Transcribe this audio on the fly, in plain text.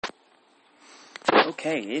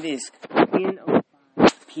Okay, it is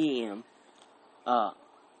 10:05 p.m.,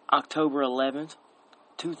 October 11th,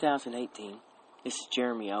 2018. This is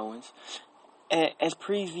Jeremy Owens. As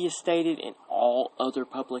previous stated in all other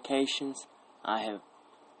publications, I have,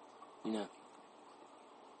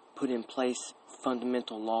 put in place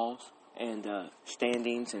fundamental laws and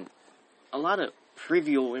standings and a lot of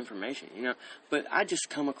trivial information, But I just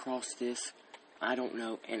come across this, I don't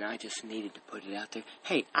know, and I just needed to put it out there.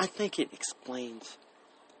 Hey, I think it explains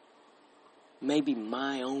maybe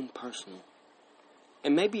my own personal,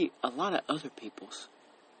 and maybe a lot of other people's,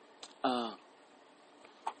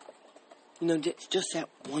 just that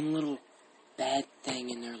one little bad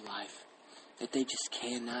thing in their life that they just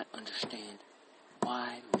cannot understand.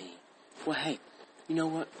 Why me? Well, hey, you know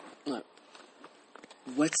what? Look,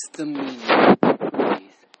 what's the meaning of the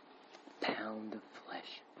phrase, pound of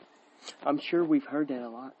flesh? I'm sure we've heard that a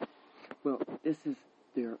lot. Well, this is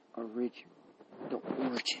their origin.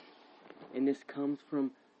 And this comes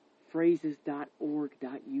from phrases.org.uk.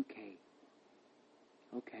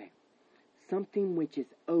 Okay. Something which is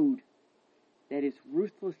owed, that is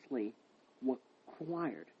ruthlessly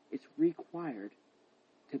required. It's required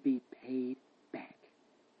to be paid back.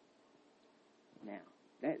 Now,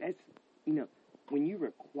 that's, when you're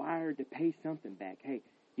required to pay something back, hey,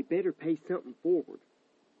 you better pay something forward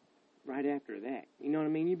right after that. You know what I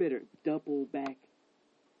mean? You better double back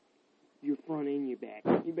your front and your back.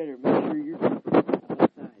 You better make sure you're on both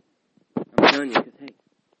sides. I'm telling you, because, hey,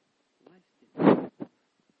 life's different.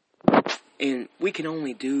 And we can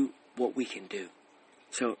only do what we can do.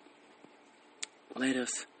 So, let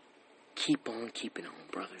us keep on keeping on,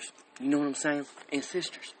 brothers. You know what I'm saying? And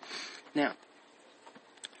sisters. Now,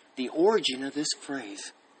 the origin of this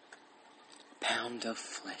phrase, pound of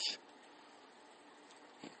flesh,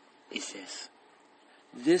 is this.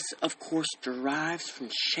 This, of course, derives from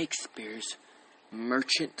Shakespeare's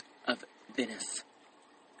Merchant of Venice.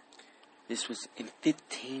 This was in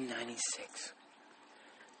 1596.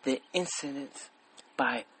 The incident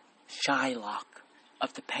by Shylock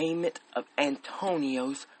of the payment of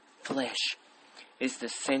Antonio's flesh is the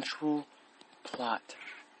central plot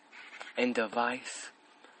and device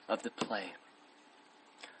of the play.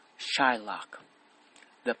 Shylock,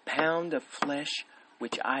 the pound of flesh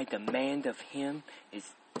which I demand of him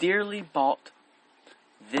is dearly bought.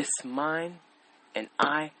 This mine, and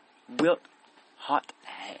I will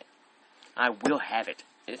have it,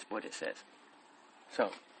 is what it says.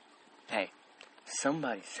 So, hey,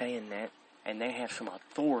 somebody's saying that, and they have some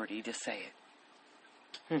authority to say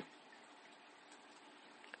it.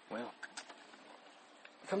 Well,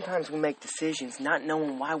 sometimes we make decisions not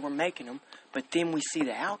knowing why we're making them, but then we see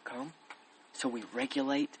the outcome, so we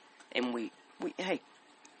regulate, and we hey,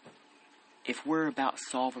 if we're about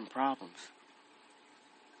solving problems,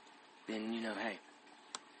 then, hey,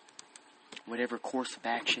 whatever course of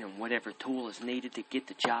action and whatever tool is needed to get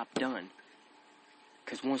the job done.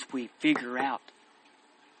 Because once we figure out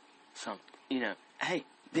something, hey,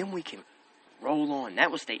 then we can roll on.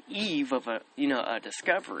 That was the eve of a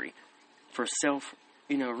discovery for self,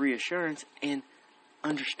 reassurance and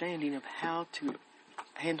understanding of how to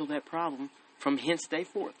handle that problem from hence day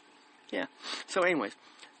forth. Yeah. So anyways,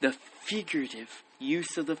 the figurative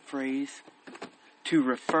use of the phrase to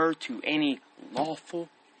refer to any lawful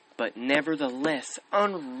but nevertheless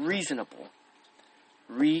unreasonable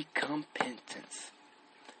recompensance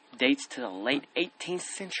dates to the late 18th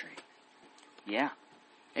century. Yeah,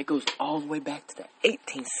 it goes all the way back to the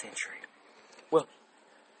 18th century. Well,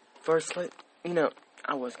 first, I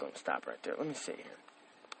was going to stop right there. Let me see here.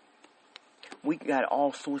 We got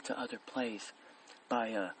all sorts of other plays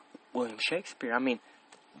by William Shakespeare. I mean,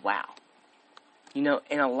 wow.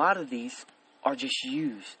 And a lot of these are just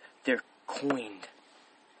used. They're coined.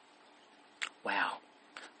 Wow.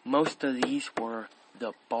 Most of these were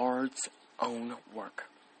the bard's own work.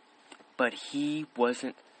 But he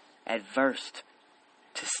wasn't adverse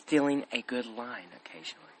to stealing a good line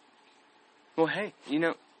occasionally. Well, hey,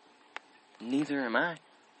 neither am I.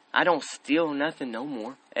 I don't steal nothing no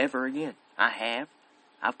more, ever again. I have.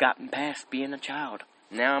 I've gotten past being a child.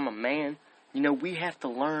 Now I'm a man. We have to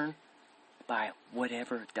learn by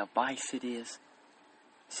whatever device it is.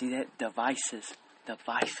 See that? Devices.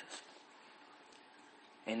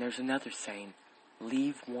 And there's another saying,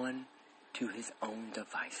 leave one to his own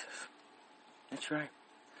devices. That's right.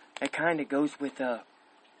 That kind of goes with,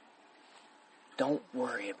 don't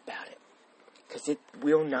worry about it. Because it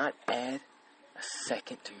will not add a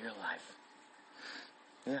second to your life.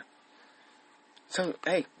 Yeah. So,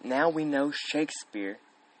 hey, now we know Shakespeare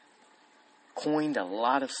coined a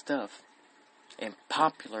lot of stuff and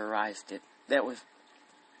popularized it. That was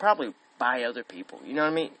probably by other people. You know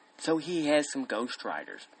what I mean? So he has some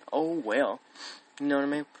ghostwriters. Oh, well. You know what I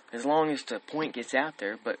mean? As long as the point gets out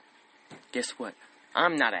there. But guess what?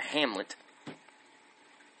 I'm not a Hamlet.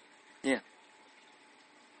 Yeah.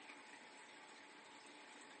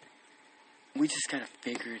 We just gotta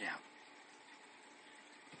figure it out.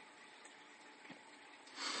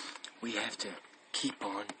 We have to keep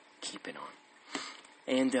on keeping on.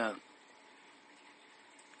 And,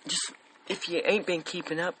 just, if you ain't been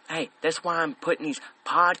keeping up, hey, that's why I'm putting these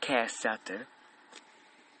podcasts out there.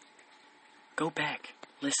 Go back,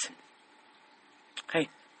 listen. Hey,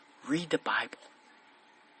 read the Bible.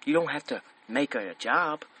 You don't have to make it a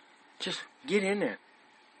job. Just get in there.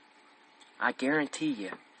 I guarantee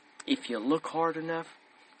you, if you look hard enough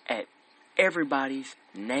at everybody's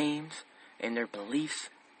names and their beliefs,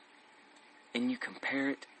 and you compare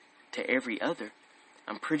it to every other,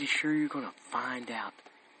 I'm pretty sure you're going to find out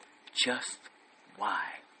just why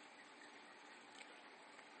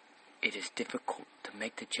it is difficult to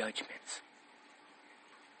make the judgments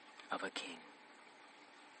of a king.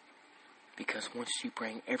 Because once you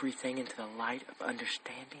bring everything into the light of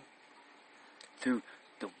understanding through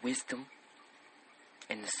the wisdom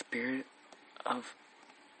and the spirit of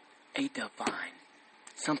a divine,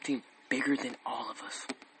 something bigger than all of us,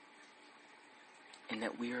 and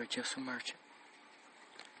that we are just a merchant.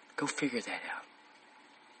 Go figure that out.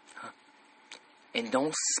 Huh? And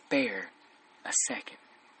don't spare a second.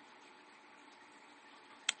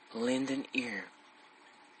 Lend an ear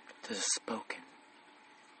to the spoken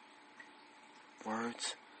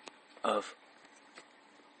words of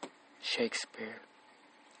Shakespeare,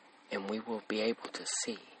 and we will be able to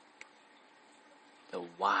see the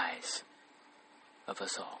wise of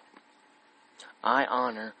us all. I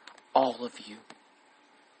honor all of you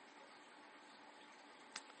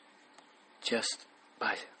just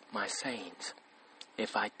by my sayings.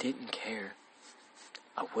 If I didn't care,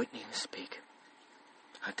 I wouldn't even speak.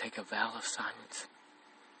 I'd take a vow of silence.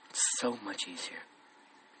 It's so much easier.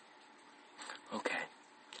 Okay.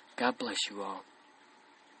 God bless you all.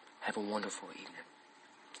 Have a wonderful evening.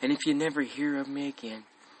 And if you never hear of me again,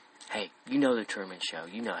 hey, you know the Truman Show.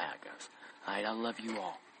 You know how it goes. Alright, I love you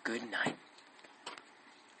all. Good night.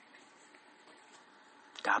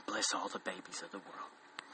 God bless all the babies of the world.